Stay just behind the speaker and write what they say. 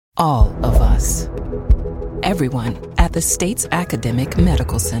All of us. Everyone at the state's academic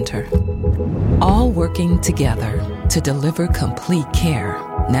medical center. All working together to deliver complete care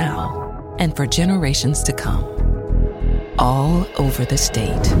now and for generations to come. All over the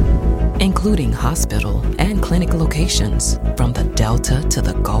state, including hospital and clinic locations from the Delta to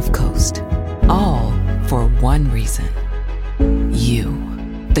the Gulf Coast. All for one reason. You,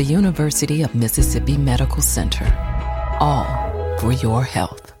 the University of Mississippi Medical Center. All for your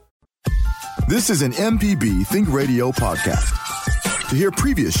health. This is an MPB Think Radio podcast. To hear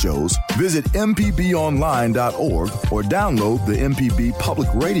previous shows, visit mpbonline.org or download the MPB Public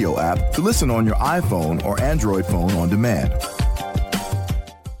Radio app to listen on your iPhone or Android phone on demand.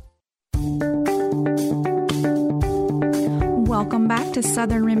 Welcome back to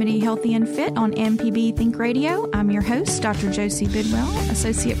Southern Remedy Healthy and Fit on MPB Think Radio. I'm your host, Dr. Josie Bidwell,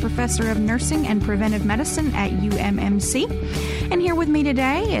 Associate Professor of Nursing and Preventive Medicine at UMMC. And here with me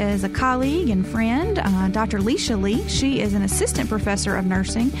today is a colleague and friend, Dr. Leisha Lee. She is an Assistant Professor of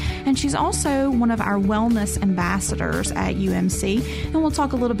Nursing, and she's also one of our Wellness Ambassadors at UMC. And we'll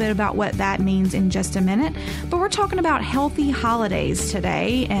talk a little bit about what that means in just a minute. But we're talking about healthy holidays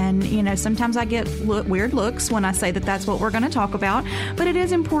today. And, you know, sometimes I get weird looks when I say that that's what we're going to talk about. But it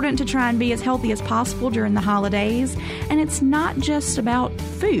is important to try and be as healthy as possible during the holidays. And it's not just about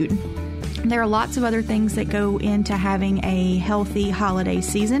food. There are lots of other things that go into having a healthy holiday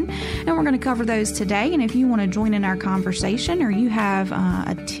season, and we're going to cover those today. And if you want to join in our conversation or you have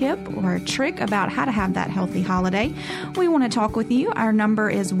a tip or a trick about how to have that healthy holiday, we want to talk with you. Our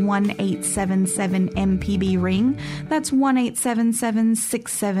number is 1-877-MPB-RING. That's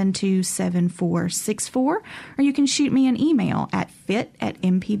 1-877-672-7464. Or you can shoot me an email at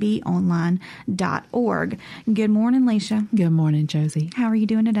fit@mpbonline.org. Good morning, Leisha. Good morning, Josie. How are you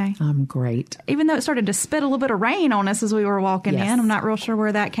doing today? I'm great. Even though it started to spit a little bit of rain on us as we were walking in. I'm not real sure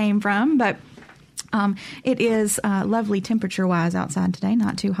where that came from, but it is lovely temperature-wise outside today.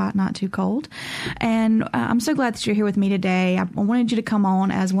 Not too hot, not too cold. And I'm so glad that you're here with me today. I wanted you to come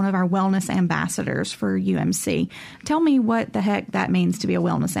on as one of our wellness ambassadors for UMC. Tell me what the heck that means to be a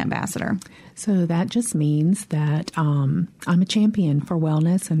wellness ambassador. So that just means that I'm a champion for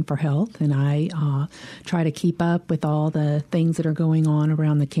wellness and for health, and I try to keep up with all the things that are going on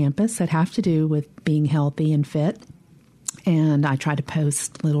around the campus that have to do with being healthy and fit. And I try to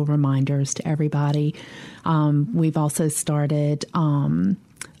post little reminders to everybody. We've also started a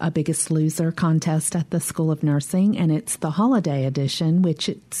Biggest Loser contest at the School of Nursing, and it's the holiday edition, which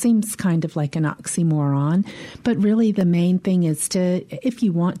it seems kind of like an oxymoron. But really the main thing is if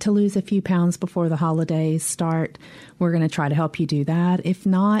you want to lose a few pounds before the holidays start, we're going to try to help you do that. If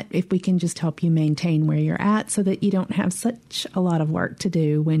not, if we can just help you maintain where you're at so that you don't have such a lot of work to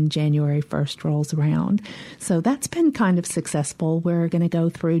do when January 1st rolls around. So that's been kind of successful. We're going to go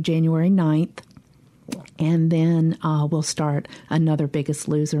through January 9th. And then we'll start another Biggest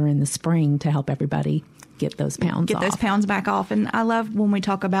Loser in the spring to help everybody get those pounds off. Get those pounds back off. And I love when we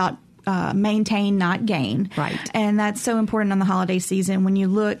talk about maintain, not gain. Right. And that's so important on the holiday season. When you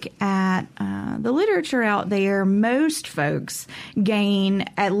look at the literature out there, most folks gain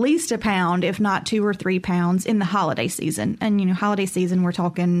at least a pound, if not 2 or 3 pounds in the holiday season. And, you know, holiday season, we're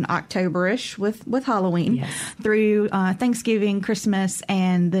talking October-ish with Halloween through Thanksgiving, Christmas,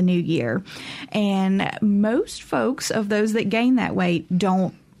 and the New Year. And most folks of those that gain that weight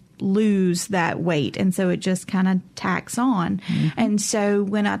don't lose that weight, and so it just kind of tacks on. And so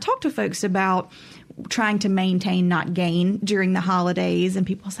when I talk to folks about trying to maintain, not gain during the holidays, and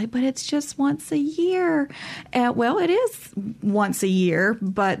people say, but it's just once a year. Well, it is once a year,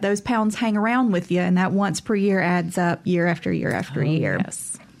 but those pounds hang around with you, and that once per year adds up year after year after year.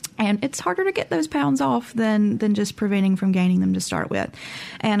 Yes. And it's harder to get those pounds off than just preventing from gaining them to start with.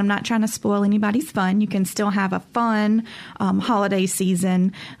 And I'm not trying to spoil anybody's fun. You can still have a fun holiday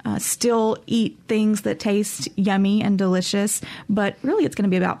season, still eat things that taste yummy and delicious, but really it's going to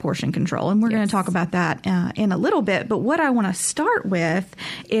be about portion control. And we're going to talk about that in a little bit. But what I want to start with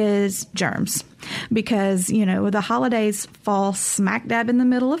is germs, because, you know, the holidays fall smack dab in the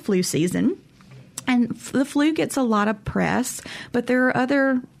middle of flu season. And the flu gets a lot of press, but there are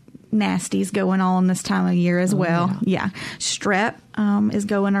other nasties going on this time of year as well. Yeah. Strep is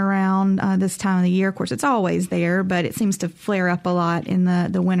going around this time of the year. Of course, it's always there, but it seems to flare up a lot in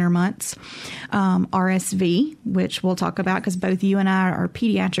the winter months. RSV, which we'll talk about because both you and I are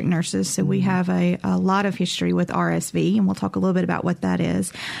pediatric nurses, so we have a lot of history with RSV, and we'll talk a little bit about what that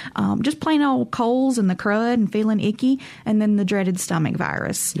is. Just plain old colds and the crud and feeling icky, and then the dreaded stomach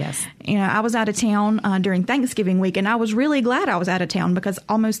virus. Yes. You know, I was out of town during Thanksgiving week, and I was really glad I was out of town because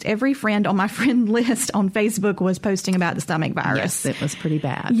almost every friend on my friend list on Facebook was posting about the stomach virus. Yes, It was pretty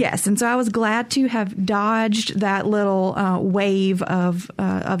bad. Yes, and so I was glad to have dodged that little wave of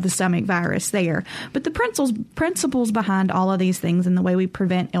the stomach virus there. But the principles behind all of these things and the way we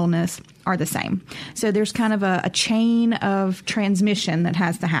prevent illness are the same. So there's kind of a chain of transmission that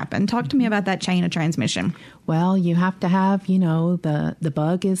has to happen. Talk to me about that chain of transmission. Well, you have to have, the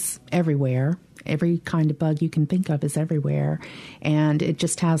bug is everywhere. Every kind of bug you can think of is everywhere. And it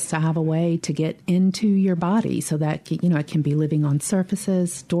just has to have a way to get into your body so that, it can be living on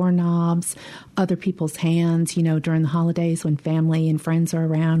surfaces, doorknobs, other people's hands. During the holidays when family and friends are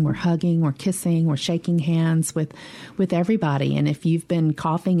around, we're hugging, we're kissing, we're shaking hands with everybody. And if you've been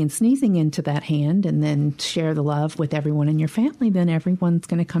coughing and sneezing into that hand and then share the love with everyone in your family, then everyone's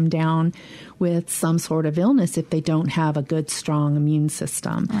going to come down with some sort of illness if they don't have a good, strong immune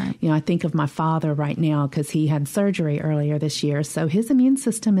system. Right. I think of my father right now because he had surgery earlier this year. So his immune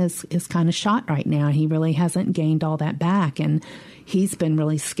system is kind of shot right now. He really hasn't gained all that back. And he's been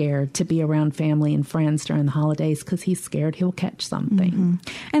really scared to be around family and friends during the holidays because he's scared he'll catch something.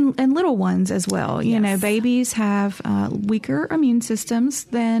 Mm-hmm. And little ones as well. Yes. Babies have weaker immune systems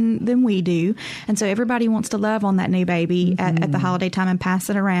than we do. And so everybody wants to love on that new baby at the holiday time and pass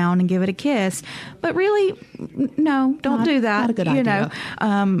it around and give it a kiss. But really, no, don't do that. Not a good idea.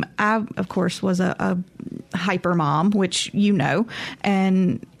 I, of course, was a hyper mom, which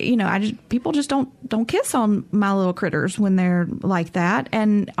and people just don't kiss on my little critters when they're like that.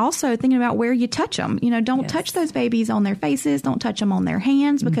 And also thinking about where you touch them. Don't touch those babies on their faces. Don't touch them on their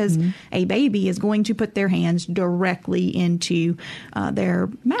hands because a baby is going to put their hands directly into their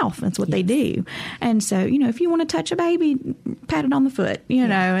mouth. That's what they do. And so, if you want to touch a baby, pat it on the foot,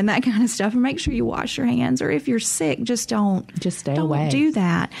 and that kind of stuff. And make sure you wash your hands. Or if you're sick, just stay away. Don't do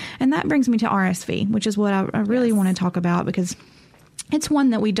that. And that brings me to RSV, which is what I really want to talk about because it's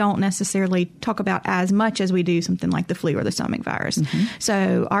one that we don't necessarily talk about as much as we do something like the flu or the stomach virus.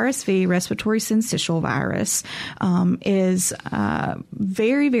 So RSV, respiratory syncytial virus, is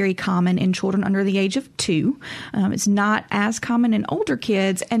very, very common in children under the age of 2. It's not as common in older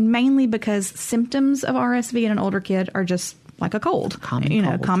kids, and mainly because symptoms of RSV in an older kid are just like a cold,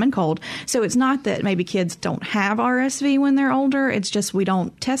 common cold. So it's not that maybe kids don't have RSV when they're older. It's just we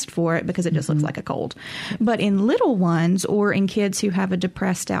don't test for it because it just looks like a cold. But in little ones or in kids who have a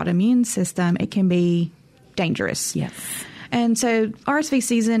depressed out immune system, it can be dangerous. Yes. And so RSV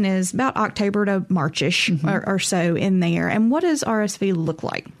season is about October to March-ish or so in there. And what does RSV look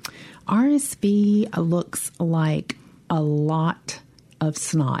like? RSV looks like a lot of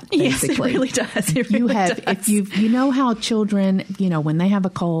snot, basically. Yes, it really does. If you know how children, when they have a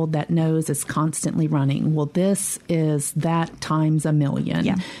cold, that nose is constantly running. Well, this is that times a million.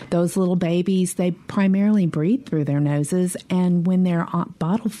 Yeah. Those little babies, they primarily breathe through their noses, and when they're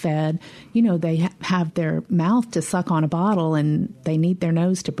bottle fed, they have their mouth to suck on a bottle, and they need their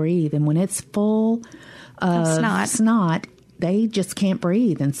nose to breathe. And when it's full of snot, they just can't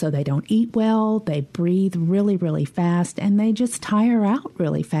breathe, and so they don't eat well. They breathe really, really fast, and they just tire out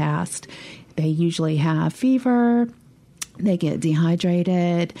really fast. They usually have fever. They get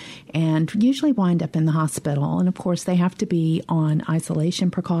dehydrated and usually wind up in the hospital. And, of course, they have to be on isolation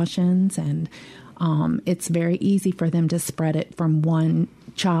precautions, and it's very easy for them to spread it from one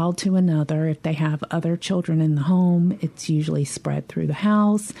child to another. If they have other children in the home, it's usually spread through the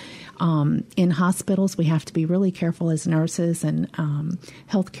house. In hospitals, we have to be really careful as nurses and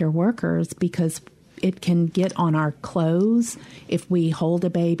healthcare workers because it can get on our clothes if we hold a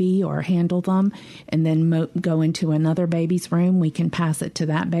baby or handle them and then go into another baby's room. We can pass it to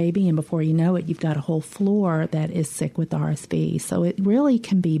that baby, and before you know it, you've got a whole floor that is sick with RSV. So it really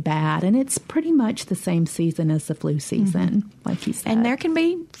can be bad, and it's pretty much the same season as the flu season, like you said. And there can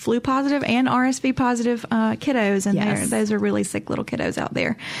be flu positive and RSV positive kiddos, and those are really sick little kiddos out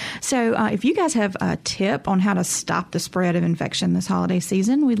there. So if you guys have a tip on how to stop the spread of infection this holiday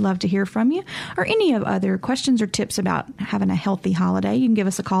season, we'd love to hear from you. Or any of other questions or tips about having a healthy holiday, you can give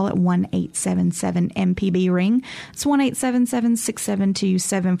us a call at 1-877-MPB-RING. It's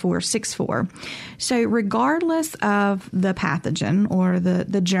 1-877-672-7464. So regardless of the pathogen or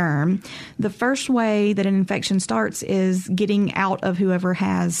the germ, the first way that an infection starts is getting out of whoever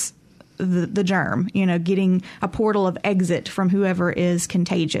has the germ, getting a portal of exit from whoever is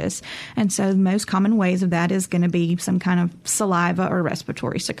contagious. And so the most common ways of that is going to be some kind of saliva or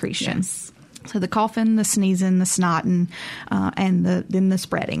respiratory secretion. Yes. So the coughing, the sneezing, the snotting, and then the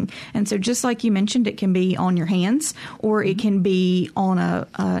spreading. And so just like you mentioned, it can be on your hands or it can be on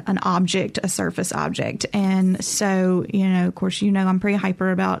an object, a surface object. And so, of course, I'm pretty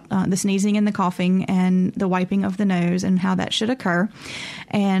hyper about the sneezing and the coughing and the wiping of the nose and how that should occur.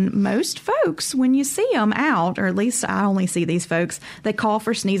 And most folks, when you see them out, or at least I only see these folks, they cough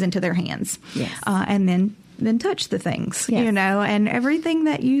or sneeze into their hands. Yes. And then touch the things, yes. And everything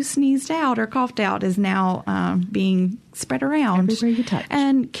that you sneezed out or coughed out is now being spread around. Everywhere you touch.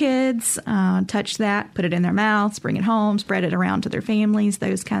 And kids touch that, put it in their mouths, bring it home, spread it around to their families,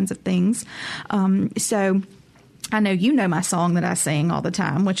 those kinds of things. So I know you know my song that I sing all the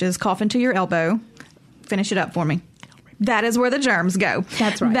time, which is cough into your elbow. Finish it up for me. That is where the germs go.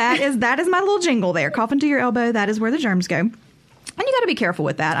 That's right. That is my little jingle there. Cough into your elbow. That is where the germs go. And you got to be careful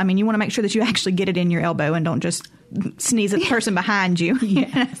with that. I mean, you want to make sure that you actually get it in your elbow and don't just sneeze at the person behind you,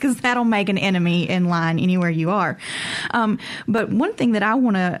 because that'll make an enemy in line anywhere you are. But one thing that I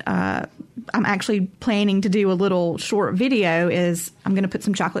want to, I'm actually planning to do a little short video is I'm going to put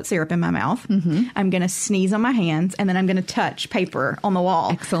some chocolate syrup in my mouth. Mm-hmm. I'm going to sneeze on my hands, and then I'm going to touch paper on the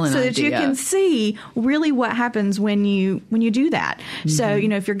wall. Excellent so idea. that you can see really what happens when you do that. Mm-hmm. So,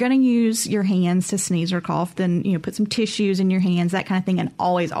 if you're going to use your hands to sneeze or cough, then, put some tissues in your hands, that kind of thing. And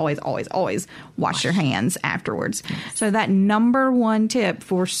always, always, always, always wash your hands afterwards. Yes. So that number one tip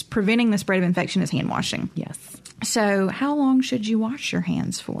for preventing the spread of infection is hand washing. Yes. So how long should you wash your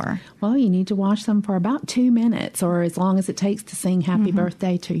hands for? Well, you need to wash them for about 2 minutes, or as long as it takes to sing Happy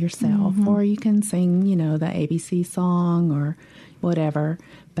Birthday to yourself. Mm-hmm. Or you can sing, the ABC song or whatever.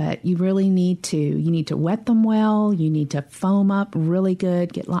 But you really need to wet them well. You need to foam up really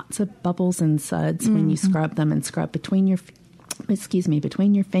good, get lots of bubbles and suds when you scrub them, and scrub between your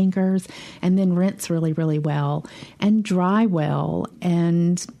fingers, and then rinse really, really well and dry well,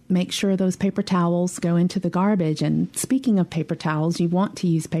 and make sure those paper towels go into the garbage. And speaking of paper towels, you want to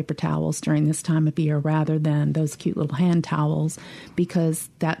use paper towels during this time of year rather than those cute little hand towels, because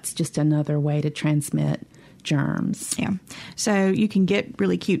that's just another way to transmit germs. Yeah. So you can get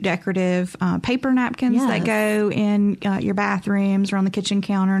really cute decorative paper napkins that go in your bathrooms or on the kitchen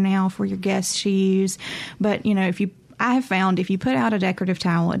counter now for your guests to use. But, I have found if you put out a decorative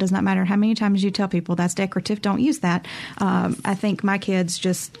towel, it does not matter how many times you tell people that's decorative, don't use that. I think my kids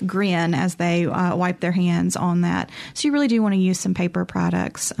just grin as they wipe their hands on that. So you really do want to use some paper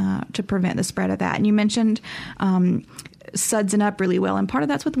products to prevent the spread of that. And you mentioned sudsing up really well, and part of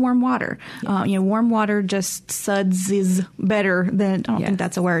that's with warm water. Yes. Warm water just suds is better than, I don't think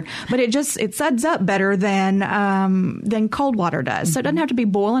that's a word, but it suds up better than cold water does. Mm-hmm. So it doesn't have to be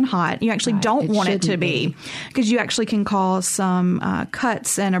boiling hot. You actually don't want it to be, because you actually can cause some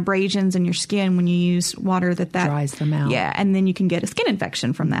cuts and abrasions in your skin when you use water that dries them out. Yeah, and then you can get a skin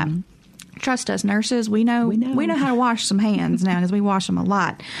infection from that. Trust us, nurses. We know how to wash some hands now, because we wash them a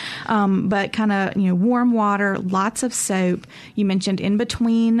lot. But kind of, warm water, lots of soap. You mentioned in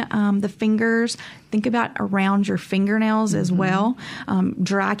between the fingers. Think about around your fingernails as well.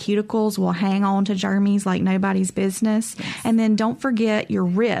 Dry cuticles will hang on to germs like nobody's business. Yes. And then don't forget your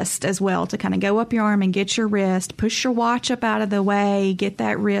wrist as well, to kind of go up your arm and get your wrist. Push your watch up out of the way. Get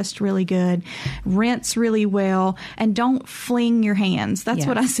that wrist really good. Rinse really well. And don't fling your hands. That's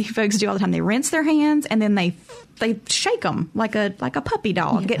what I see folks do all the time. They rinse their hands and then they shake them like a puppy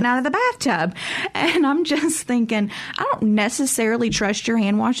dog getting out of the bathtub. And I'm just thinking, I don't necessarily trust your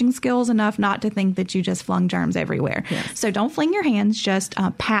hand washing skills enough not to think that you just flung germs everywhere. Yes. So don't fling your hands, just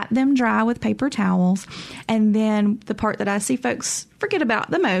pat them dry with paper towels. And then the part that I see folks forget about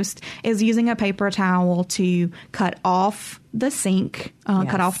the most is using a paper towel to cut off the sink,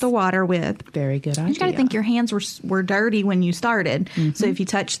 cut off the water with. Very good idea. You got to think your hands were dirty when you started. Mm-hmm. So if you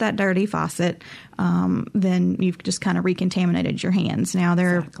touch that dirty faucet, then you've just kind of recontaminated your hands. Now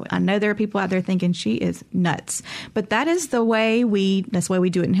I know there are people out there thinking she is nuts, but that's the way we do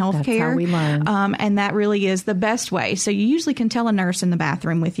it in healthcare. That's how we learn. And that really is the best way. So you usually can tell a nurse in the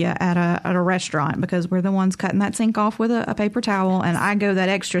bathroom with you at a restaurant, because we're the ones cutting that sink off with a paper towel. And I go that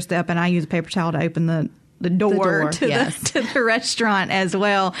extra step and I use a paper towel to open the door to the restaurant as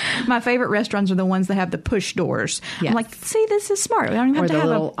well. My favorite restaurants are the ones that have the push doors. Yes. I'm like, see, this is smart. We don't even have to have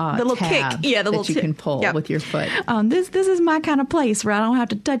the little kick. Yeah, the little you can pull with your foot. This is my kind of place where I don't have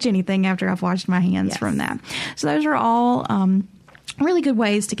to touch anything after I've washed my hands from that. So those are all really good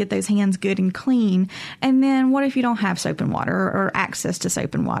ways to get those hands good and clean. And then what if you don't have soap and water or access to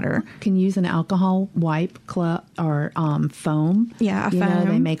soap and water? You can use an alcohol wipe or foam. Yeah, a foam. foam.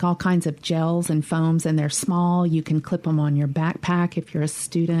 They make all kinds of gels and foams, and they're small. You can clip them on your backpack if you're a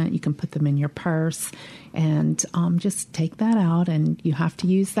student. You can put them in your purse. And just take that out, and you have to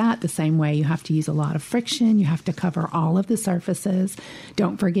use that the same way. You have to use a lot of friction. You have to cover all of the surfaces.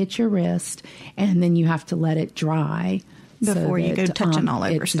 Don't forget your wrist. And then you have to let it dry. Before you go touching all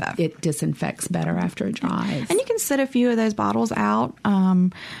over stuff. It disinfects better after it dries. And you can set a few of those bottles out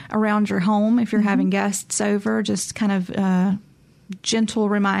around your home if you're having guests over, just kind of gentle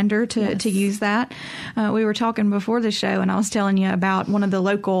reminder to use that. We were talking before the show, and I was telling you about one of the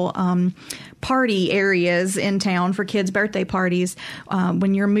local party areas in town for kids' birthday parties.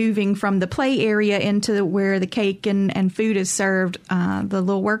 When you're moving from the play area into where the cake and food is served, the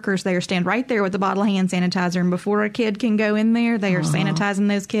little workers there stand right there with the bottle of hand sanitizer, and before a kid can go in there, they are sanitizing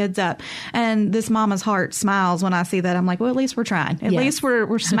those kids up. And this mama's heart smiles when I see that. I'm like, well, at least we're trying. At least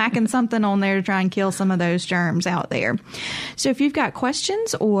we're smacking something on there to try and kill some of those germs out there. So if you've got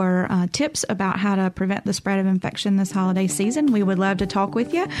questions or tips about how to prevent the spread of infection this holiday season, we would love to talk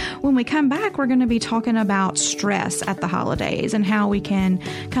with you. When we come back, we're going to be talking about stress at the holidays and how we can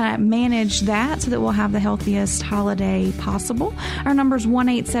kind of manage that so that we'll have the healthiest holiday possible. Our number is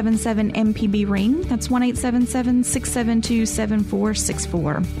 1-877-MPB-RING. That's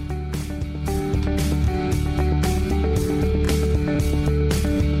 1-877-672-7464.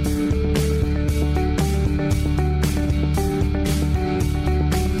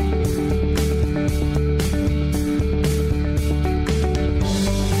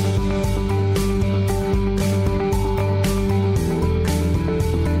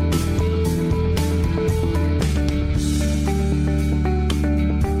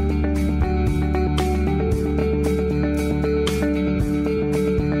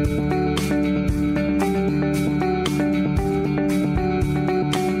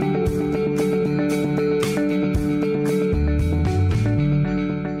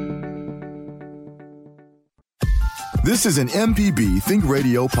 This is an MPB Think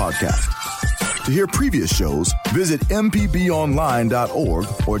Radio podcast. To hear previous shows, visit mpbonline.org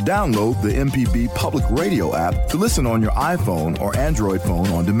or download the MPB Public Radio app to listen on your iPhone or Android phone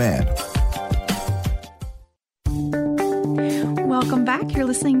on demand. Welcome back. You're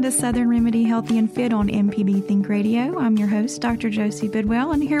listening to Southern Remedy Healthy and Fit on MPB Think Radio. I'm your host, Dr. Josie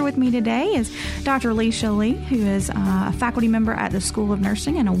Bidwell, and here with me today is Dr. Leisha Lee, who is a faculty member at the School of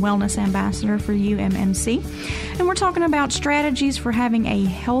Nursing and a wellness ambassador for UMNC. And we're talking about strategies for having a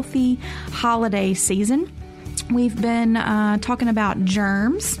healthy holiday season. We've been talking about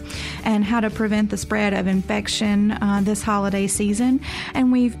germs and how to prevent the spread of infection this holiday season.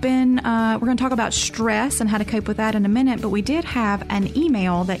 And we're going to talk about stress and how to cope with that in a minute. But we did have an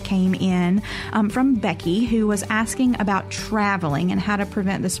email that came in from Becky, who was asking about traveling and how to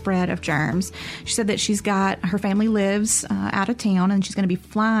prevent the spread of germs. She said that her family lives out of town and she's going to be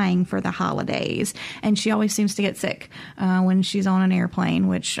flying for the holidays. And she always seems to get sick when she's on an airplane,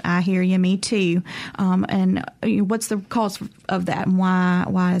 which I hear you, me too. And what's the cause of that, and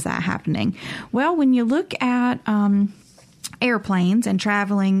why is that happening? Well, when you look at airplanes and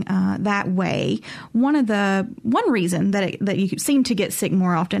traveling that way, one reason that you seem to get sick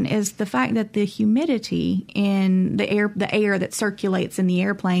more often is the fact that the humidity in the air that circulates in the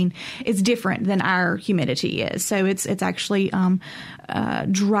airplane is different than our humidity is. So it's actually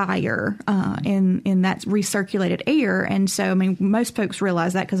drier in that recirculated air. And so, I mean, most folks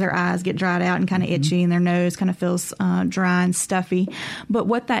realize that because their eyes get dried out and kind of itchy, and their nose kind of feels dry and stuffy. But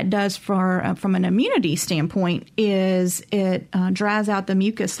what that does from an immunity standpoint is it dries out the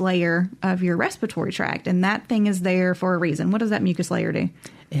mucus layer of your respiratory tract, and that thing is there for a reason. What does that mucus layer do?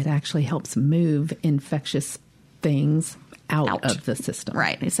 It actually helps move infectious things out of the system.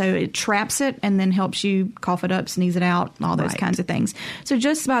 Right. So it traps it and then helps you cough it up, sneeze it out, all those kinds of things. So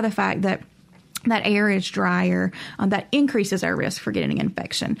just by the fact that air is drier, that increases our risk for getting an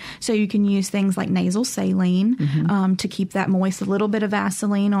infection. So you can use things like nasal saline to keep that moist, a little bit of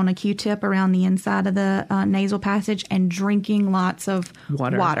Vaseline on a Q-tip around the inside of the nasal passage, and drinking lots of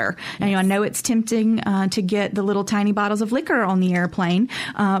water. Yes. Now, I know it's tempting to get the little tiny bottles of liquor on the airplane,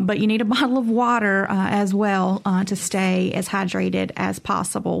 but you need a bottle of water as well to stay as hydrated as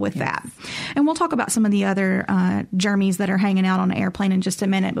possible with that. And we'll talk about some of the other germies that are hanging out on an airplane in just a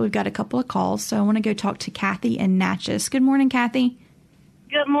minute, but we've got a couple of calls. So I want to go talk to Kathy in Natchez. Good morning, Kathy.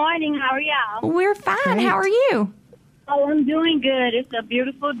 Good morning. How are y'all? We're fine. Great. How are you? Oh, I'm doing good. It's a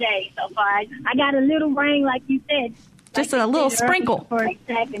beautiful day so far. I got a little rain, like you said. Just a little sprinkle. For a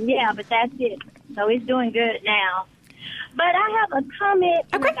second. Yeah, but that's it. So it's doing good now. But I have a comment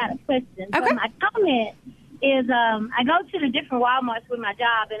and Okay. I got a question. Okay. So my comment is I go to the different Walmarts with my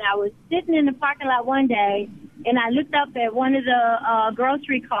job, and I was sitting in the parking lot one day, and I looked up at one of the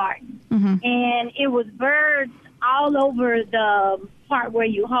grocery carts, and it was birds all over the part where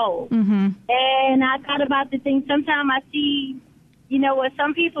you hold. And I thought about the thing. Sometimes I see, you know, with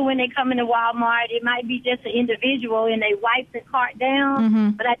some people when they come into Walmart, it might be just an individual and they wipe the cart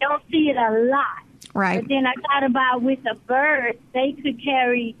down, but I don't see it a lot. Right. But then I thought about with the birds, they could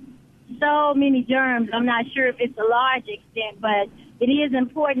carry so many germs. I'm not sure if it's a large extent, but it is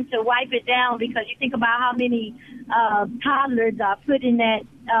important to wipe it down because you think about how many toddlers are put in that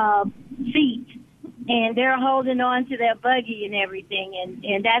seat, and they're holding on to their buggy and everything,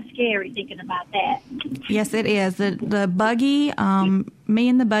 and that's scary thinking about that. Yes, it is. The buggy, me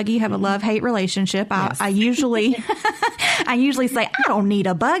and the buggy have a love-hate relationship. I usually I usually say, I don't need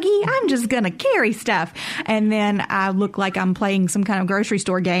a buggy. I'm just going to carry stuff. And then I look like I'm playing some kind of grocery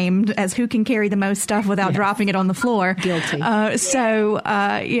store game as who can carry the most stuff without dropping it on the floor. Guilty. You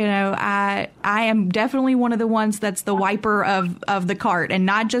know, I am definitely one of the ones that's the wiper of the cart, and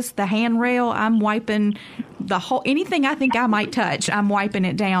not just the handrail. I'm wiping the whole, anything I think I might touch, I'm wiping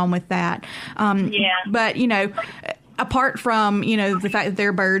it down with that. But, you know, apart from, you know, the fact that there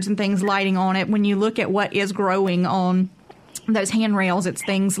are birds and things lighting on it, when you look at what is growing on those handrails, it's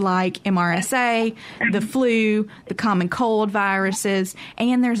things like MRSA, the flu, the common cold viruses,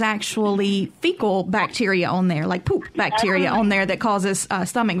 and there's actually fecal bacteria on there, like poop bacteria on there that causes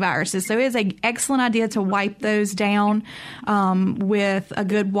stomach viruses. So it is an excellent idea to wipe those down with a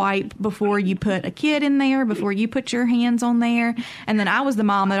good wipe before you put a kid in there, before you put your hands on there. And then I was the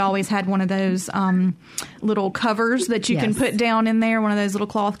mom that always had one of those little covers that you can put down in there, one of those little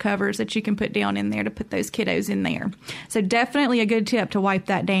cloth covers that you can put down in there to put those kiddos in there. So definitely a good tip to wipe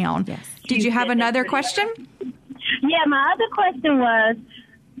that down. Yes. Did you have another question? Yeah, my other question was,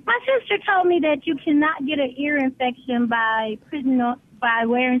 my sister told me that you cannot get an ear infection by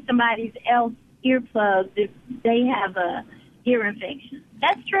wearing somebody else's earplugs if they have a ear infection.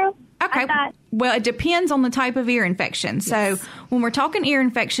 That's true? Okay. Well, it depends on the type of ear infection. Yes. So when we're talking ear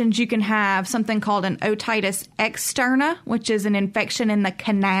infections, you can have something called an otitis externa, which is an infection in the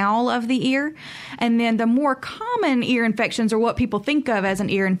canal of the ear. And then the more common ear infections, or what people think of as an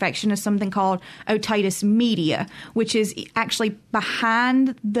ear infection, is something called otitis media, which is actually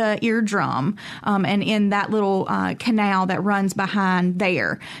behind the eardrum and in that little canal that runs behind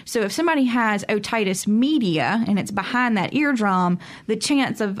there. So if somebody has otitis media and it's behind that eardrum, the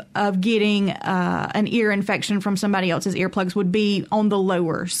chance of getting an ear infection from somebody else's earplugs would be on the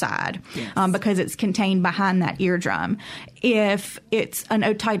lower side because it's contained behind that eardrum. If it's an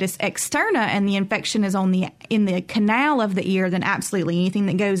otitis externa and the infection is in the canal of the ear, then absolutely anything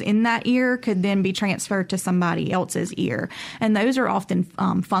that goes in that ear could then be transferred to somebody else's ear. And those are often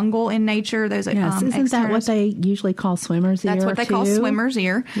fungal in nature. Those isn't that what they usually call swimmer's ear? That's what they call swimmer's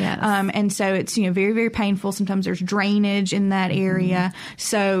ear. Yes. And so it's very, very painful. Sometimes there's drainage in that area.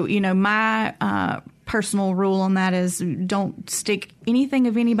 So my personal rule on that is don't stick anything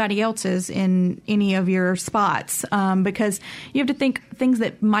of anybody else's in any of your spots because you have to think things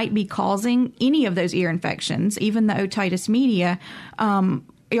that might be causing any of those ear infections, even the otitis media,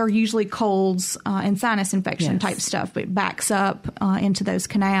 are usually colds and sinus infection type stuff. It backs up into those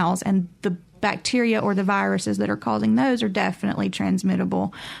canals, and the bacteria or the viruses that are causing those are definitely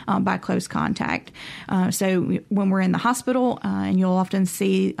transmittable by close contact. So when we're in the hospital, and you'll often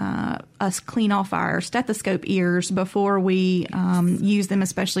see us clean off our stethoscope ears before we use them,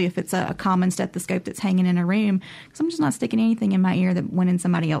 especially if it's a common stethoscope that's hanging in a room, because I'm just not sticking anything in my ear that went in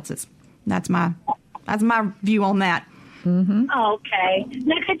somebody else's. That's my view on that. Mm-hmm. Okay.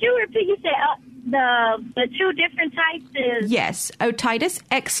 Now, could you repeat? You said the two different types is? Yes. Otitis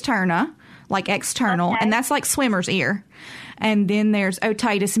externa, like external, and that's like swimmer's ear. And then there's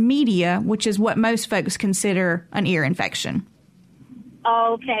otitis media, which is what most folks consider an ear infection.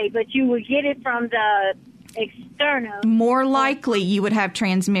 Okay, but you would get it from the external. More likely you would have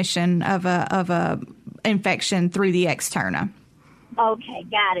transmission of a infection through the externa. Okay,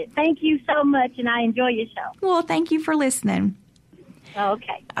 got it. Thank you so much, and I enjoy your show. Well, thank you for listening.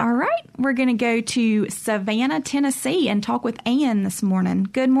 Okay. All right. We're going to go to Savannah, Tennessee, and talk with Ann this morning.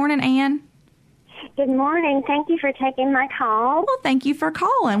 Good morning, Ann. Good morning. Thank you for taking my call. Well, thank you for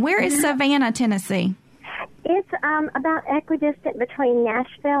calling. Where is Savannah, Tennessee? It's about equidistant between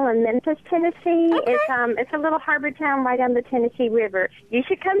Nashville and Memphis, Tennessee. Okay. It's a little harbor town right on the Tennessee River. You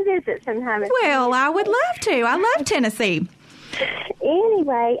should come visit sometime. Well, I would love to. I love Tennessee.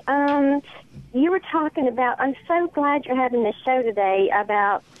 Anyway, you were talking about, I'm so glad you're having this show today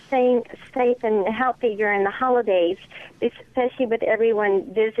about staying safe and healthy during the holidays, especially with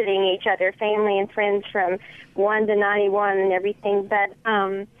everyone visiting each other, family and friends from 1 to 91 and everything. But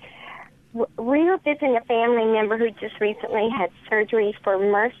we were visiting a family member who just recently had surgery for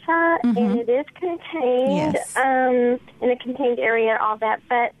MRSA, and it is contained in a contained area, all that.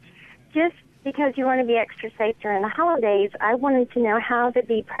 But just because you want to be extra safe during the holidays, I wanted to know how to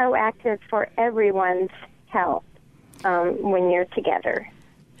be proactive for everyone's health when you're together.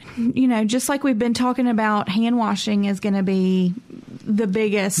 You know, just like we've been talking about, hand washing is going to be the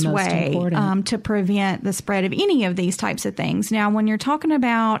biggest way to prevent the spread of any of these types of things. Now, when you're talking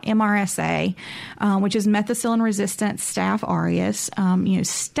about MRSA, which is methicillin-resistant Staph aureus,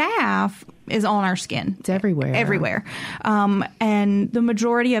 staph is on our skin. It's everywhere. Everywhere. And the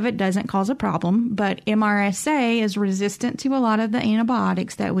majority of it doesn't cause a problem, but MRSA is resistant to a lot of the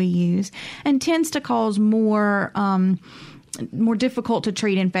antibiotics that we use and tends to cause more difficult to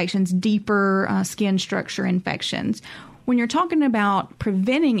treat infections, deeper skin structure infections. When you're talking about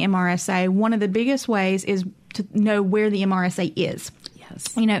preventing MRSA, one of the biggest ways is to know where the MRSA is. Yes.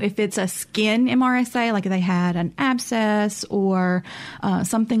 You know, if it's a skin MRSA, like they had an abscess or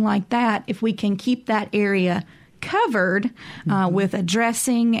something like that, if we can keep that area covered with a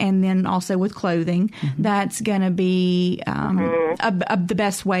dressing and then also with clothing, that's going to be the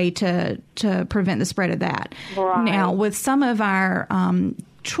best way to prevent the spread of that. Right. Now, with some of our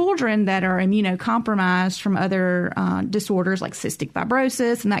children that are immunocompromised from other disorders like cystic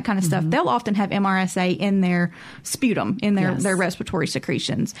fibrosis and that kind of stuff, they'll often have MRSA in their sputum, in their respiratory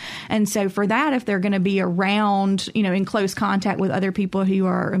secretions. And so for that, if they're going to be around, in close contact with other people who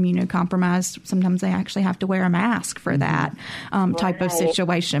are immunocompromised, sometimes they actually have to wear a mask for that type of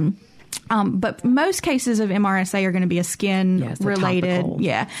situation. But most cases of MRSA are going to be a skin-related.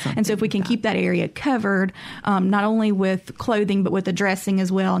 And so if we can keep that area covered, not only with clothing, but with the dressing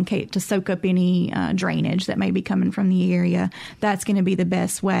as well, and to soak up any drainage that may be coming from the area, that's going to be the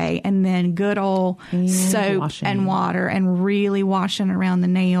best way. And then good old soap and water, and really washing around the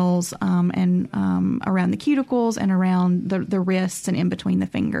nails and around the cuticles and around the wrists and in between the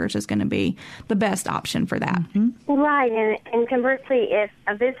fingers is going to be the best option for that. Right. And conversely, if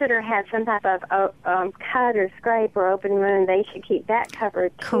a visitor has some type of cut or scrape or open wound, they should keep that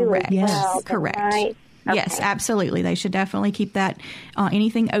covered too. Correct. Well, correct. Right? Okay. Yes, absolutely. They should definitely keep that.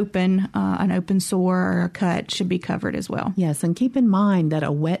 Anything open, an open sore or a cut should be covered as well. Yes, and keep in mind that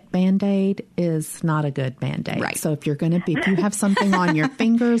a wet Band-Aid is not a good Band-Aid. Right. So if you have something on your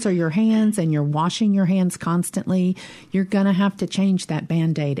fingers or your hands and you're washing your hands constantly, you're going to have to change that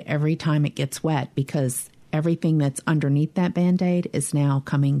Band-Aid every time it gets wet, because everything that's underneath that Band-Aid is now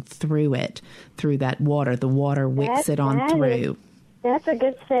coming through it, through that water. The water wicks it on through. That's a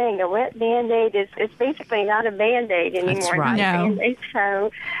good thing. A wet Band-Aid is basically not a Band-Aid anymore. That's right. No.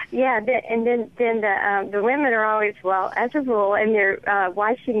 So, and then the women are always, as a rule, and they're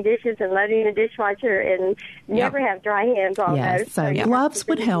washing dishes and loading the dishwasher and never have dry hands almost. So gloves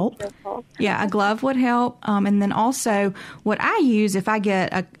would help. Yeah, a glove would help. And then also what I use if I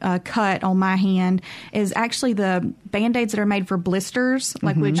get a cut on my hand is actually the Band-Aids that are made for blisters,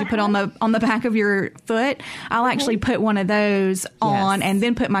 like what you put on the back of your foot. I'll actually put one of those on and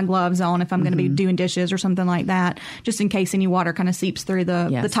then put my gloves on if I'm going to be doing dishes or something like that, just in case any water kind of seeps through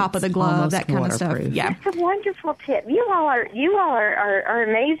the top of the glove, that kind of stuff. Yeah, that's a wonderful tip. You all are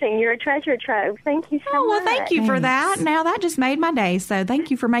amazing. You're a treasure trove. Thank you so much. Oh, well, thank you for that. Now that just made my day. So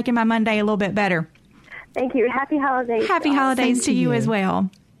thank you for making my Monday a little bit better. Thank you. Happy holidays. Happy holidays to you as well.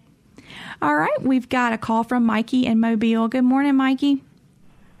 All right, we've got a call from Mikey in Mobile. Good morning, Mikey.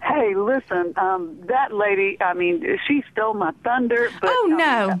 Hey, listen, that lady, she stole my thunder. But,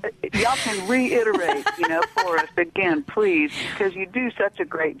 no. Y'all can reiterate, for us again, please, because you do such a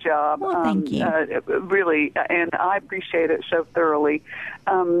great job. Well, thank you. Really, and I appreciate it so thoroughly.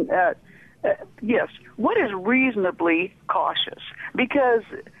 Yes, what is reasonably cautious? Because,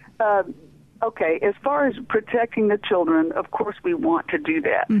 as far as protecting the children, of course we want to do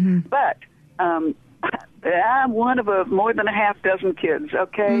that. But I'm one of more than a half dozen kids,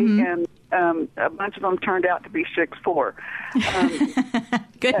 and a bunch of them turned out to be 6'4".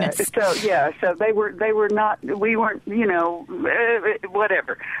 Goodness. So they were not. We weren't.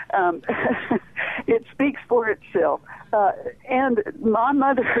 Whatever. It speaks for itself. And my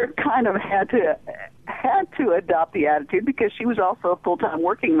mother kind of had to adopt the attitude, because she was also a full-time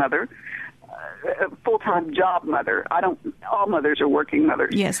working mother. full-time job mother. All mothers are working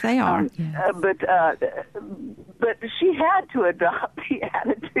mothers. Yes, they are. But she had to adopt the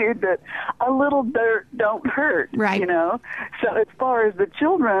attitude that a little dirt don't hurt. Right. You know. So as far as the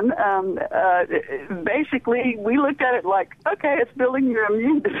children, basically we looked at it like, okay, it's building your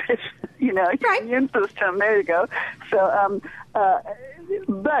immune your immune system. There you go. So,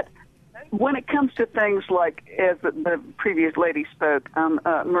 but when it comes to things like, as the previous lady spoke,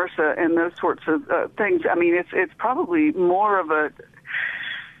 MRSA and those sorts of things, I mean, it's probably more of a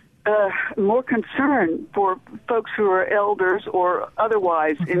more concern for folks who are elders or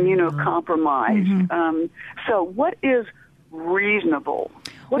otherwise immunocompromised. Mm-hmm. So what is reasonable?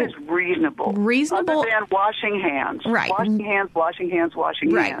 What is reasonable? Reasonable. Other than washing hands. Right. Washing hands.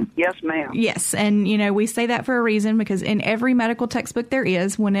 Right. Hands. Yes, ma'am. Yes, and we say that for a reason, because in every medical textbook there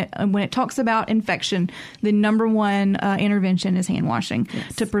is, when it talks about infection, the number one intervention is hand washing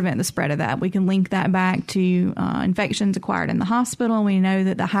to prevent the spread of that. We can link that back to infections acquired in the hospital, and we know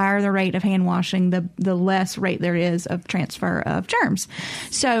that the higher the rate of hand washing, the less rate there is of transfer of germs.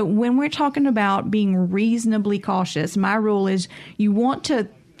 So when we're talking about being reasonably cautious, my rule is you want to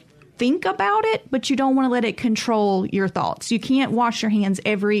think about it, but you don't want to let it control your thoughts. You can't wash your hands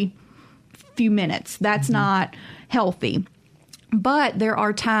every few minutes. That's not healthy. But there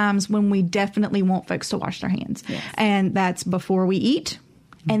are times when we definitely want folks to wash their hands. Yes. And that's before we eat,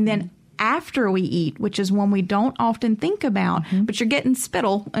 and then after we eat, which is one we don't often think about, but you're getting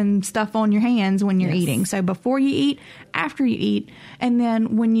spittle and stuff on your hands when you're eating. So before you eat, after you eat, and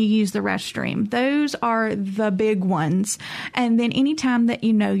then when you use the restroom. Those are the big ones. And then anytime that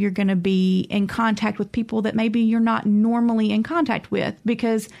you're going to be in contact with people that maybe you're not normally in contact with,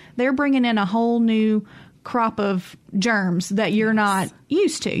 because they're bringing in a whole new crop of germs that you're not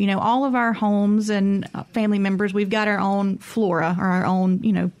used to. All of our homes and family members, we've got our own flora, or our own,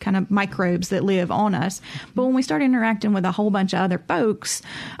 kind of microbes that live on us. But when we start interacting with a whole bunch of other folks,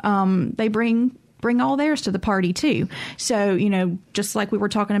 they bring all theirs to the party too. So, just like we were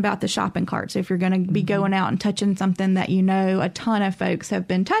talking about the shopping carts, if you're going to be going out and touching something that a ton of folks have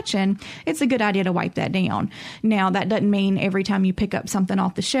been touching, it's a good idea to wipe that down. Now, that doesn't mean every time you pick up something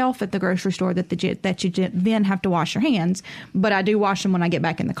off the shelf at the grocery store that you then have to wash your hands. But I do wash them when I get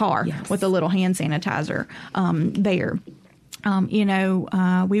back in the car with a little hand sanitizer there.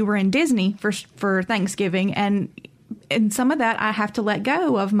 We were in Disney for Thanksgiving, and some of that I have to let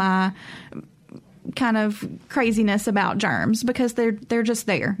go of my kind of craziness about germs, because they're just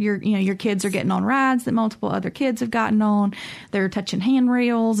there. Your kids are getting on rides that multiple other kids have gotten on. They're touching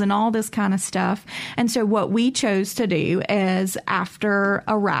handrails and all this kind of stuff. And so what we chose to do is, after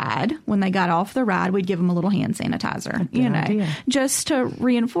a ride, when they got off the ride, we'd give them a little hand sanitizer, idea. Just to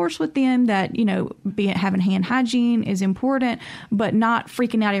reinforce with them that, having hand hygiene is important, but not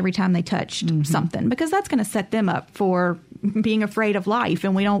freaking out every time they touched something, because that's going to set them up for being afraid of life,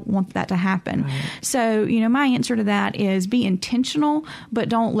 and we don't want that to happen. Right. So, my answer to that is be intentional, but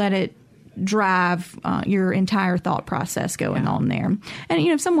don't let it drive your entire thought process going on there. And,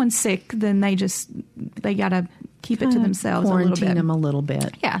 if someone's sick, then they got to keep it to themselves a little bit. Quarantine them a little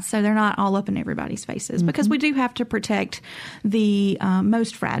bit. Yeah, so they're not all up in everybody's faces, because we do have to protect the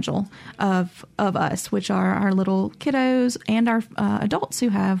most fragile of us, which are our little kiddos and our adults who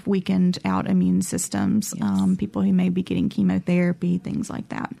have weakened out immune systems, people who may be getting chemotherapy, things like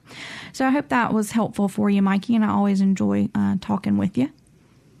that. So I hope that was helpful for you, Mikey, and I always enjoy talking with you.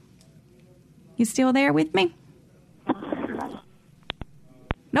 You still there with me?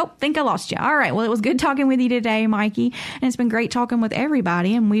 Nope, think I lost you. All right. Well, it was good talking with you today, Mikey. And it's been great talking with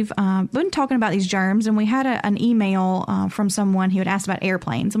everybody. And we've been talking about these germs. And we had an email from someone who had asked about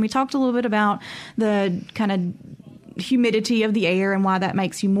airplanes. And we talked a little bit about the kind of humidity of the air and why that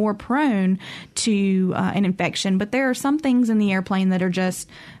makes you more prone to an infection. But there are some things in the airplane that are just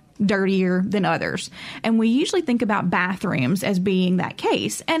dirtier than others. And we usually think about bathrooms as being that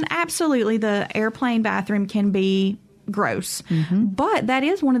case. And absolutely, the airplane bathroom can be gross. But that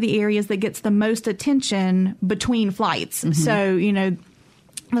is one of the areas that gets the most attention between flights. So,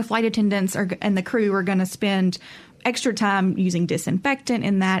 the flight attendants and the crew are going to spend extra time using disinfectant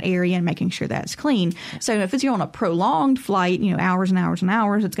in that area and making sure that's clean. So if you're on a prolonged flight, hours and hours and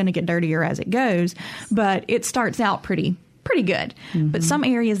hours, it's going to get dirtier as it goes. But it starts out pretty good. But some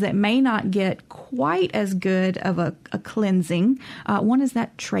areas that may not get quite as good of a cleansing, one is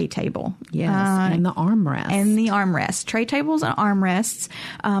that tray table. Yes, and the armrest. Tray tables and armrests,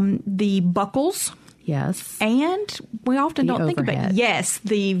 the buckles. Yes. And we often don't think about it. Yes,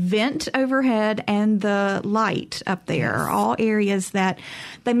 the vent overhead and the light up there are all areas that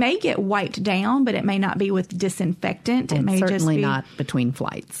they may get wiped down, but it may not be with disinfectant. And it may certainly just be not between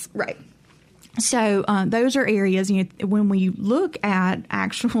flights. Right. So those are areas, when we look at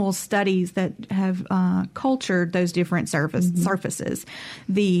actual studies that have cultured those different surfaces,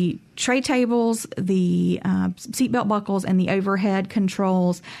 the tray tables, the seatbelt buckles, and the overhead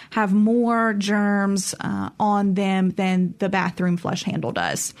controls have more germs on them than the bathroom flush handle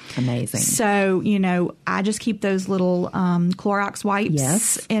does. Amazing. So, I just keep those little Clorox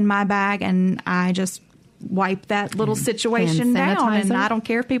wipes in my bag, and I just wipe that little situation down, and I don't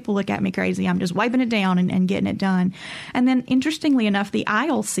care if people look at me crazy. I'm just wiping it down and getting it done. And then, interestingly enough, the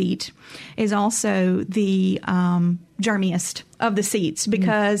aisle seat is also the germiest of the seats,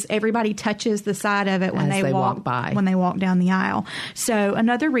 because everybody touches the side of it when they walk by, when they walk down the aisle. So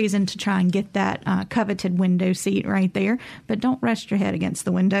another reason to try and get that coveted window seat right there, but don't rest your head against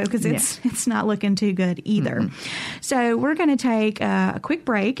the window, because it's not looking too good either. So we're going to take a quick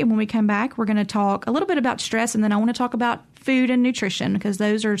break, and when we come back, we're going to talk a little bit about stress, and then I want to talk about food and nutrition, because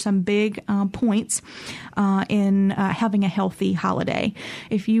those are some big points in having a healthy holiday.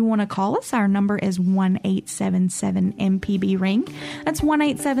 If you want to call us, our number is 1-877-MPB-RING. That's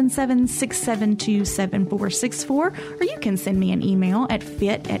 1-877-672-7464, or you can send me an email at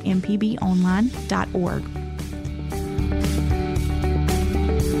fit@mpbonline.org.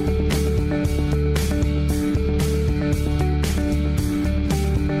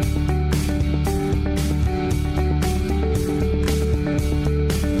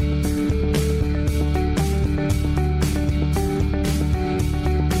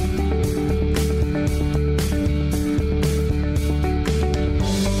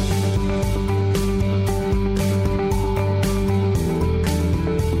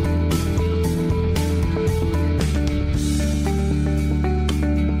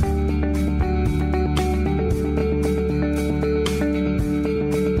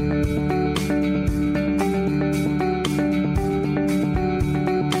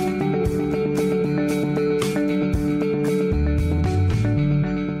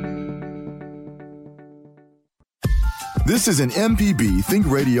 This is an MPB Think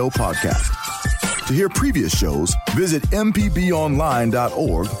Radio podcast. To hear previous shows, visit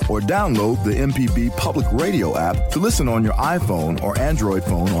mpbonline.org or download the MPB Public Radio app to listen on your iPhone or Android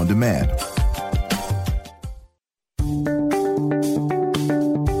phone on demand.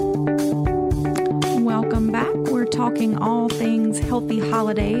 Welcome back. We're talking all things healthy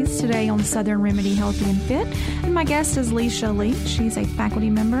holidays today on Southern Remedy Healthy and Fit. And my guest is Leisha Lee. She's a faculty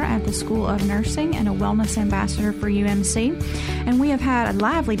member at the School of Nursing and a wellness ambassador for UMC. And we have had a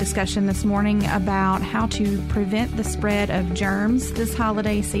lively discussion this morning about how to prevent the spread of germs this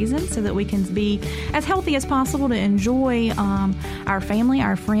holiday season so that we can be as healthy as possible to enjoy our family,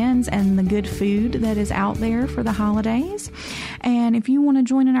 our friends, and the good food that is out there for the holidays. And if you want to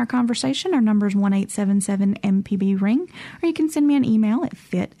join in our conversation, our number is 1-877-MPB-RING, or you can send me an email at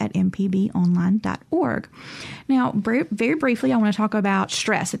fit@mpbonline.org. Now, very briefly, I want to talk about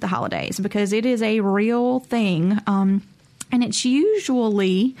stress at the holidays, because it is a real thing. And it's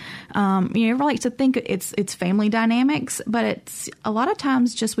usually, everyone likes to think it's family dynamics, but it's a lot of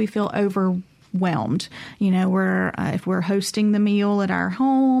times just we feel overwhelmed. If we're hosting the meal at our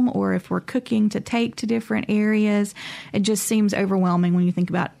home, or if we're cooking to take to different areas, it just seems overwhelming when you think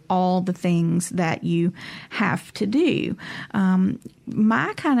about all the things that you have to do.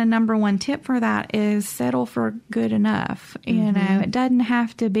 My kind of number one tip for that is settle for good enough. It doesn't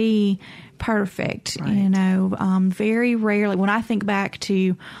have to be perfect. Right. Very rarely, when I think back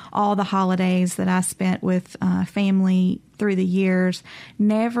to all the holidays that I spent with family through the years,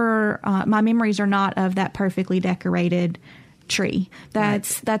 never, my memories are not of that perfectly decorated tree.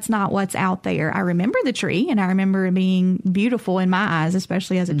 That's not what's out there. I remember the tree, and I remember it being beautiful in my eyes,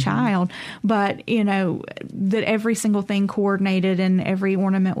 especially as a child. But that every single thing coordinated and every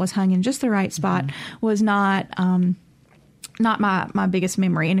ornament was hung in just the right spot was not my biggest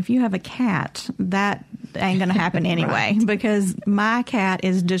memory. And if you have a cat, that ain't going to happen anyway, because my cat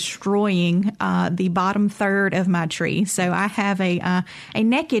is destroying the bottom third of my tree. So I have a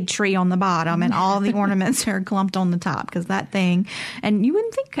naked tree on the bottom, and all the ornaments are clumped on the top, because that thing, and you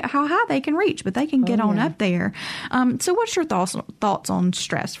wouldn't think how high they can reach, but they can get on up there. So what's your thoughts on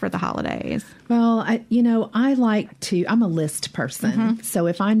stress for the holidays? Well, I'm a list person. So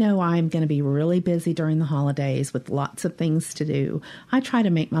if I know I'm going to be really busy during the holidays with lots of things to do, I try to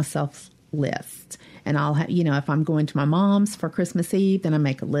make myself lists. And I'll have, if I'm going to my mom's for Christmas Eve, then I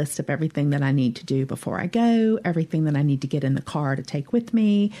make a list of everything that I need to do before I go, everything that I need to get in the car to take with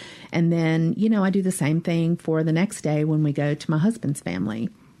me. And then, I do the same thing for the next day when we go to my husband's family.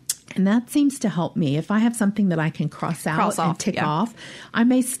 And that seems to help me. If I have something that I can cross off, and tick off, I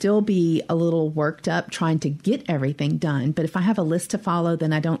may still be a little worked up trying to get everything done. But if I have a list to follow,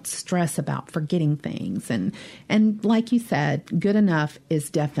 then I don't stress about forgetting things. And like you said, good enough is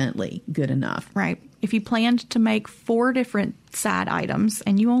definitely good enough. Right. If you planned to make 4 different side items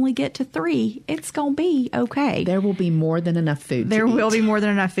and you only get to 3, it's going to be okay. There will be more than enough food to eat. There will be more than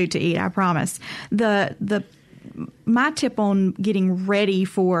enough food to eat, I promise. My tip on getting ready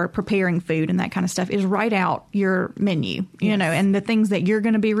for preparing food and that kind of stuff is write out your menu, you know, and the things that you're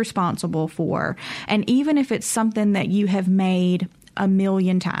going to be responsible for. And even if it's something that you have made a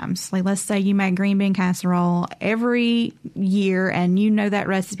million times, like let's say you make green bean casserole every year and you know that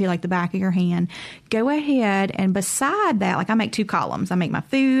recipe like the back of your hand, go ahead and beside that, like I make 2 columns. I make my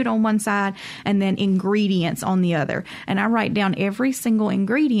food on one side and then ingredients on the other. And I write down every single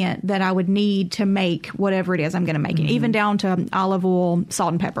ingredient that I would need to make whatever it is I'm going to make, even down to olive oil,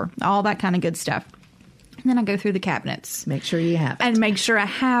 salt and pepper, all that kind of good stuff. And then I go through the cabinets. Make sure you have it. And make sure I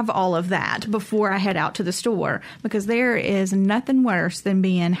have all of that before I head out to the store. Because there is nothing worse than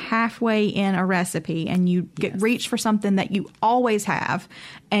being halfway in a recipe and you reach for something that you always have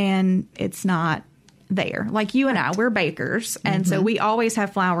and it's not there. Like you and I, we're bakers. And so we always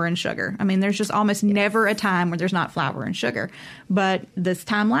have flour and sugar. I mean, there's just almost never a time where there's not flour and sugar. But this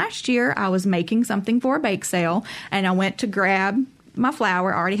time last year, I was making something for a bake sale and I went to grab my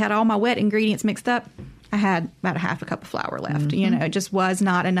flour. I already had all my wet ingredients mixed up. I had about a half a cup of flour left. You know, it just was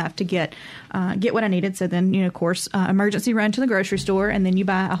not enough to get what I needed. So then, you know, of course, emergency run to the grocery store, and then you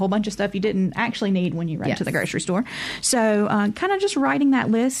buy a whole bunch of stuff you didn't actually need when you run to the grocery store. So kind of just writing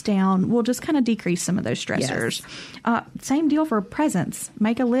that list down will just kind of decrease some of those stressors. Same deal for presents.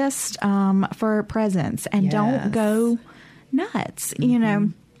 Make a list for presents and don't go nuts. You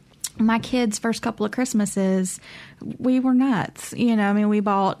know, my kids' first couple of Christmases, we were nuts. You know, I mean, we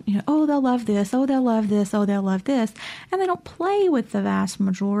bought, you know, oh, they'll love this. Oh, they'll love this. Oh, they'll love this. And they don't play with the vast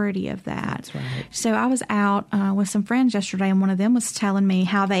majority of that. That's right. So I was out with some friends yesterday, and one of them was telling me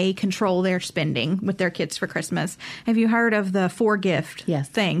how they control their spending with their kids for Christmas. Have you heard of the 4-gift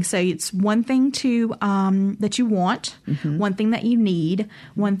thing? So it's one thing to that you want, one thing that you need,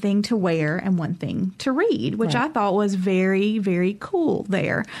 one thing to wear, and one thing to read, which I thought was very, very cool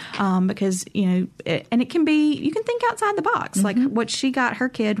there. Because, you know, and it can be, you can think outside the box. Like what she got her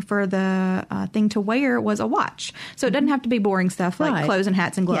kid for the thing to wear was a watch. So it doesn't have to be boring stuff like clothes and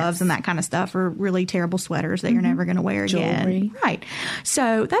hats and gloves and that kind of stuff, or really terrible sweaters that you're never going to wear again. Right.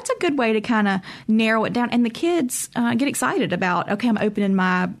 So that's a good way to kind of narrow it down. And the kids get excited about, okay, I'm opening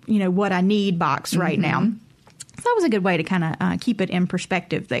my, you know, what I need box right now. So that was a good way to kind of keep it in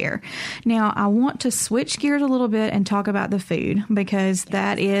perspective there. Now, I want to switch gears a little bit and talk about the food, because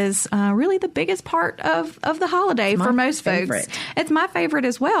that is really the biggest part of the holiday for most folks. It's my favorite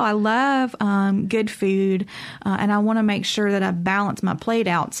as well. I love good food, and I want to make sure that I balance my plate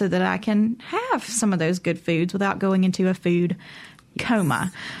out so that I can have some of those good foods without going into a food coma.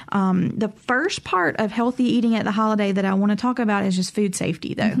 The first part of healthy eating at the holiday that I want to talk about is just food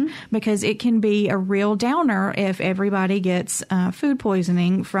safety, though, because it can be a real downer if everybody gets food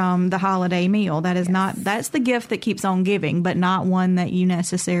poisoning from the holiday meal. That is not, that's the gift that keeps on giving, but not one that you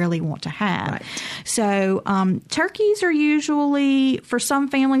necessarily want to have. So turkeys are usually, for some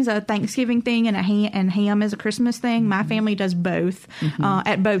families, a Thanksgiving thing, and ham is a Christmas thing. My family does both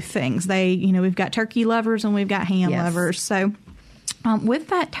at both things. They, you know, we've got turkey lovers and we've got ham lovers. So with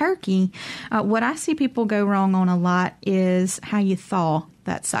that turkey, what I see people go wrong on a lot is how you thaw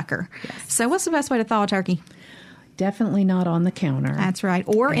that sucker. So what's the best way to thaw a turkey? Definitely not on the counter. That's right.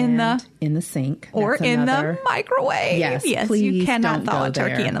 Or in the sink. Or in the microwave. Yes, please you cannot thaw a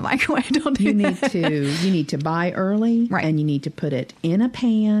turkey in the microwave. Don't do that. You need to buy early, and you need to put it in a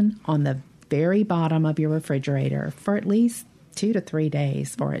pan on the very bottom of your refrigerator for at least 2 to 3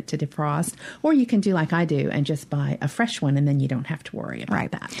 days for it to defrost. Or you can do like I do and just buy a fresh one, and then you don't have to worry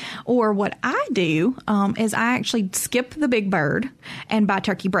about that. Or what I do is I actually skip the big bird and buy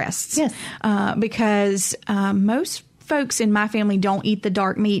turkey breasts. Because most folks in my family don't eat the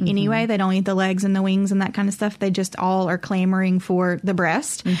dark meat anyway. They don't eat the legs and the wings and that kind of stuff. They just all are clamoring for the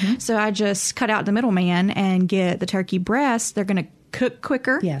breast. So I just cut out the middleman and get the turkey breast. They're going to cook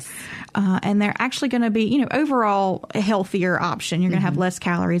quicker. And they're actually going to be, you know, overall a healthier option. You're going to have less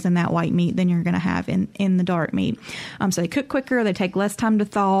calories in that white meat than you're going to have in the dark meat. So they cook quicker. They take less time to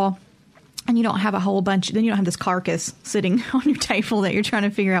thaw. And you don't have a whole bunch. Then you don't have this carcass sitting on your table that you're trying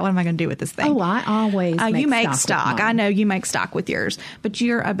to figure out, what am I going to do with this thing? Oh, I always make you make stock. I know you make stock with yours, but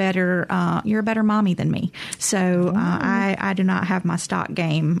you're a better mommy than me. So I do not have my stock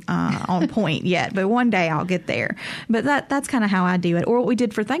game on point yet, but one day I'll get there. But that's kind of how I do it. Or what we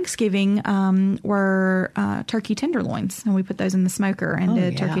did for Thanksgiving were turkey tenderloins, and we put those in the smoker and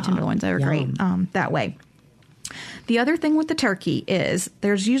did turkey tenderloins. They were great that way. The other thing with the turkey is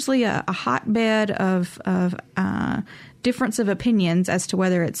there's usually a hotbed of difference of opinions as to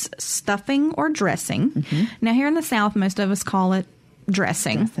whether it's stuffing or dressing. Mm-hmm. Now, here in the South, most of us call it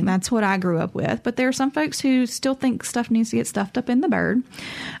dressing. That's what I grew up with. But there are some folks who still think stuff needs to get stuffed up in the bird.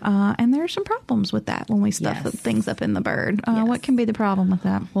 And there are some problems with that when we stuff things up in the bird. What can be the problem with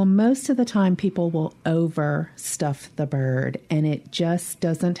that? Well, most of the time people will overstuff the bird, and it just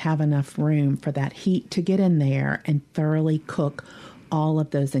doesn't have enough room for that heat to get in there and thoroughly cook all of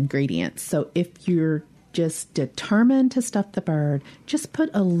those ingredients. So if you're just determined to stuff the bird, just put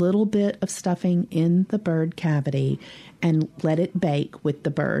a little bit of stuffing in the bird cavity and let it bake with the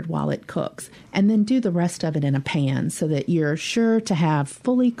bird while it cooks. And then do the rest of it in a pan so that you're sure to have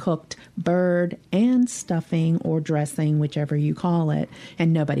fully cooked bird and stuffing or dressing, whichever you call it,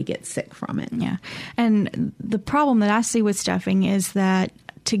 and nobody gets sick from it. Yeah. And the problem that I see with stuffing is that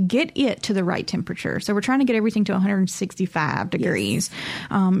to get it to the right temperature, so we're trying to get everything to 165 degrees.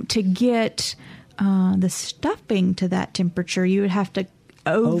 To get the stuffing to that temperature, you would have to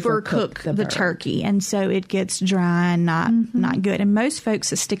overcook the turkey, and so it gets dry and not good. And most folks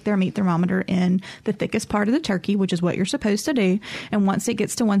stick their meat thermometer in the thickest part of the turkey, which is what you're supposed to do. And once it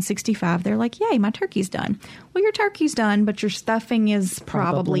gets to 165, they're like, "Yay, my turkey's done." Well, your turkey's done, but your stuffing is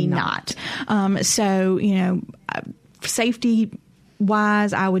probably not. So safety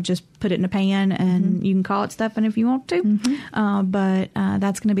wise, I would just put it in a pan, and you can call it stuffing if you want to. But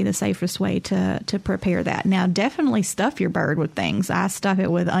that's going to be the safest way to prepare that. Now, definitely stuff your bird with things. I stuff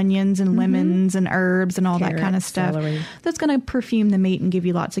it with onions and lemons and herbs and all that kind of stuff. Celery. That's going to perfume the meat and give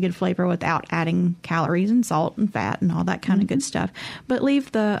you lots of good flavor without adding calories and salt and fat and all that kind of good stuff. But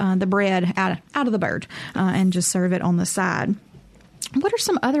leave the bread out of the bird and just serve it on the side. What are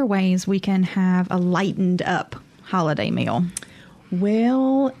some other ways we can have a lightened up holiday meal?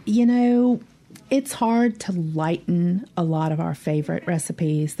 Well, it's hard to lighten a lot of our favorite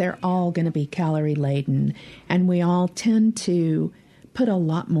recipes. They're all going to be calorie laden, and we all tend to put a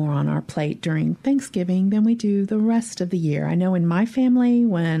lot more on our plate during Thanksgiving than we do the rest of the year. I know in my family,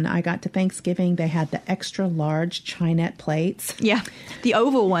 when I got to Thanksgiving, they had the extra large Chinette plates. Yeah, the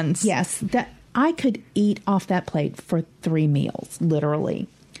oval ones. Yes, that I could eat off that plate for 3 meals, literally.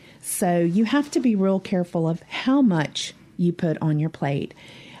 So you have to be real careful of how much you put on your plate.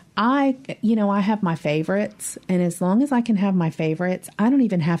 I have my favorites, and as long as I can have my favorites, I don't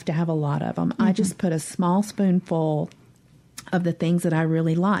even have to have a lot of them. I just put a small spoonful of the things that I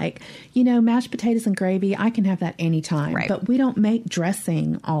really like. Mashed potatoes and gravy, I can have that anytime, but we don't make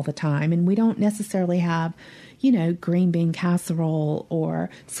dressing all the time, and we don't necessarily have, green bean casserole or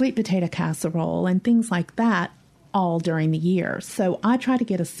sweet potato casserole and things like that all during the year. So I try to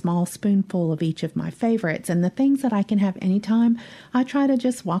get a small spoonful of each of my favorites, and the things that I can have anytime, I try to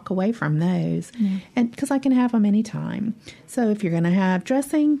just walk away from those, and because I can have them anytime. So if you're going to have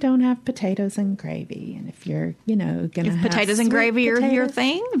dressing, don't have potatoes and gravy. And if you're, going to have potatoes and gravy are your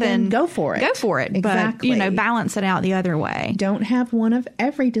thing, then go for it. Go for it. Exactly. But, balance it out the other way. Don't have one of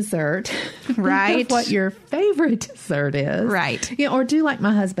every dessert. Right. Think of what your favorite dessert is. Right. Or do like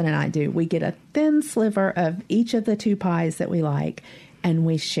my husband and I do. We get a thin sliver of each of the 2 pies that we like, and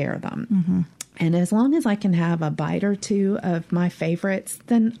we share them. And as long as I can have a bite or 2 of my favorites,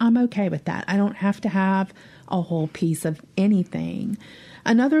 then I'm okay with that. I don't have to have a whole piece of anything.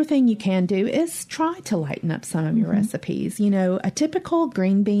 Another thing you can do is try to lighten up some of your recipes. A typical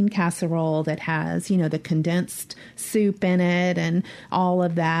green bean casserole that has, the condensed soup in it and all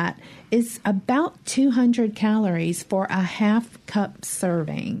of that is about 200 calories for a half cup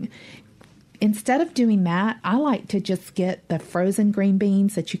serving. Instead of doing that, I like to just get the frozen green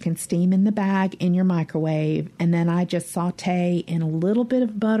beans that you can steam in the bag in your microwave, and then I just saute in a little bit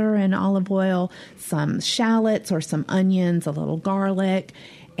of butter and olive oil, some shallots or some onions, a little garlic,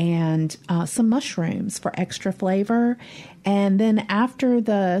 and some mushrooms for extra flavor. And then after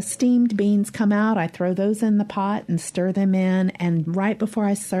the steamed beans come out, I throw those in the pot and stir them in. And right before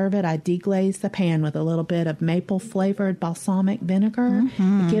I serve it, I deglaze the pan with a little bit of maple-flavored balsamic vinegar.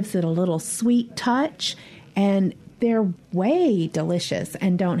 It gives it a little sweet touch. And they're way delicious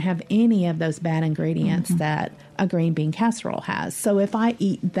and don't have any of those bad ingredients that a green bean casserole has. So if I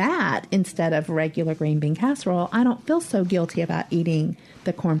eat that instead of regular green bean casserole, I don't feel so guilty about eating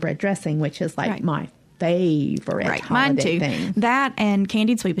the cornbread dressing, which is like my favorite holiday thing. That and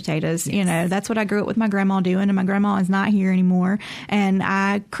candied sweet potatoes. Yes. You know, that's what I grew up with my grandma doing, and my grandma is not here anymore. And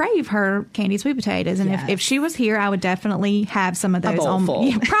I crave her candied sweet potatoes. And if she was here, I would definitely have some of those.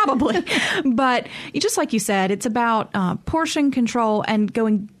 Yeah, probably. But just like you said, it's about portion control and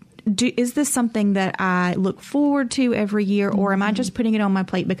going, is this something that I look forward to every year, or am I just putting it on my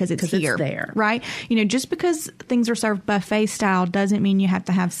plate because it's here? It's there. Right? You know, just because things are served buffet style doesn't mean you have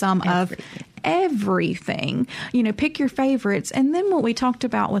to have some of everything. You know, pick your favorites. And then what we talked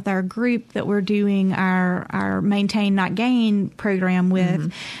about with our group that we're doing our Maintain Not Gain program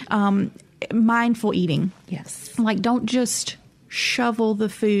with, mindful eating. Yes. Like, don't just shovel the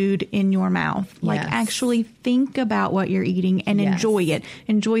food in your mouth. Like, actually think about what you're eating and enjoy it.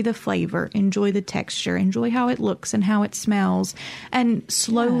 Enjoy the flavor. Enjoy the texture. Enjoy how it looks and how it smells. And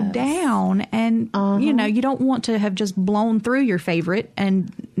slow down. And, you know, you don't want to have just blown through your favorite and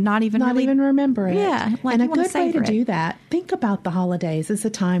not even remember it. Yeah. Like, and a good way to do that, think about the holidays as a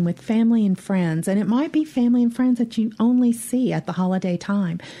time with family and friends. And it might be family and friends that you only see at the holiday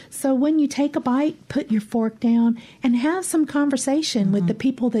time. So when you take a bite, put your fork down and have some conversation with the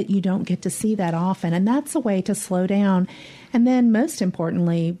people that you don't get to see that often. And that's a way to slow down. And then most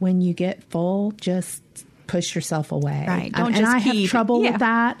importantly, when you get full, just push yourself away. Right. And I have trouble with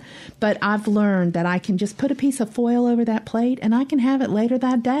that, but I've learned that I can just put a piece of foil over that plate and I can have it later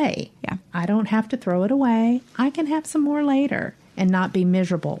that day. Yeah. I don't have to throw it away. I can have some more later and not be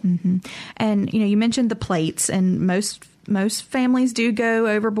miserable. And, you know, you mentioned the plates, and most families do go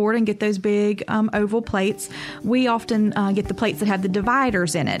overboard and get those big oval plates. We often get the plates that have the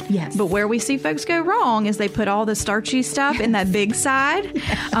dividers in it. Yes. But where we see folks go wrong is they put all the starchy stuff in that big side.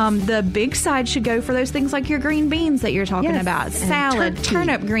 The big side should go for those things like your green beans that you're talking about, salad,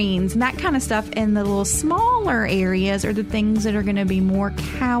 turnip greens, and that kind of stuff. And the little smaller areas are the things that are going to be more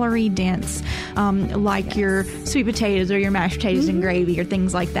calorie dense, like your sweet potatoes or your mashed potatoes and gravy or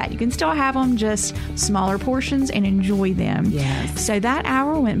things like that. You can still have them, just smaller portions, and enjoy them. Yes. So that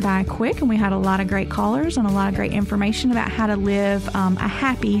hour went by quick, and we had a lot of great callers and a lot of great information about how to live a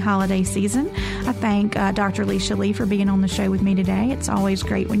happy holiday season. I thank Dr. Leisha Lee for being on the show with me today. It's always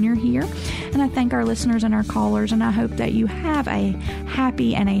great when you're here. And I thank our listeners and our callers, and I hope that you have a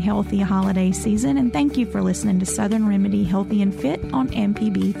happy and a healthy holiday season. And thank you for listening to Southern Remedy Healthy and Fit on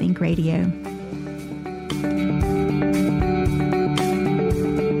MPB Think Radio.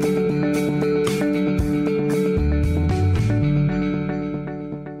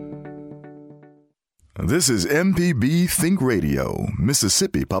 This is MPB Think Radio,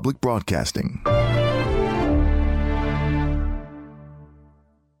 Mississippi Public Broadcasting.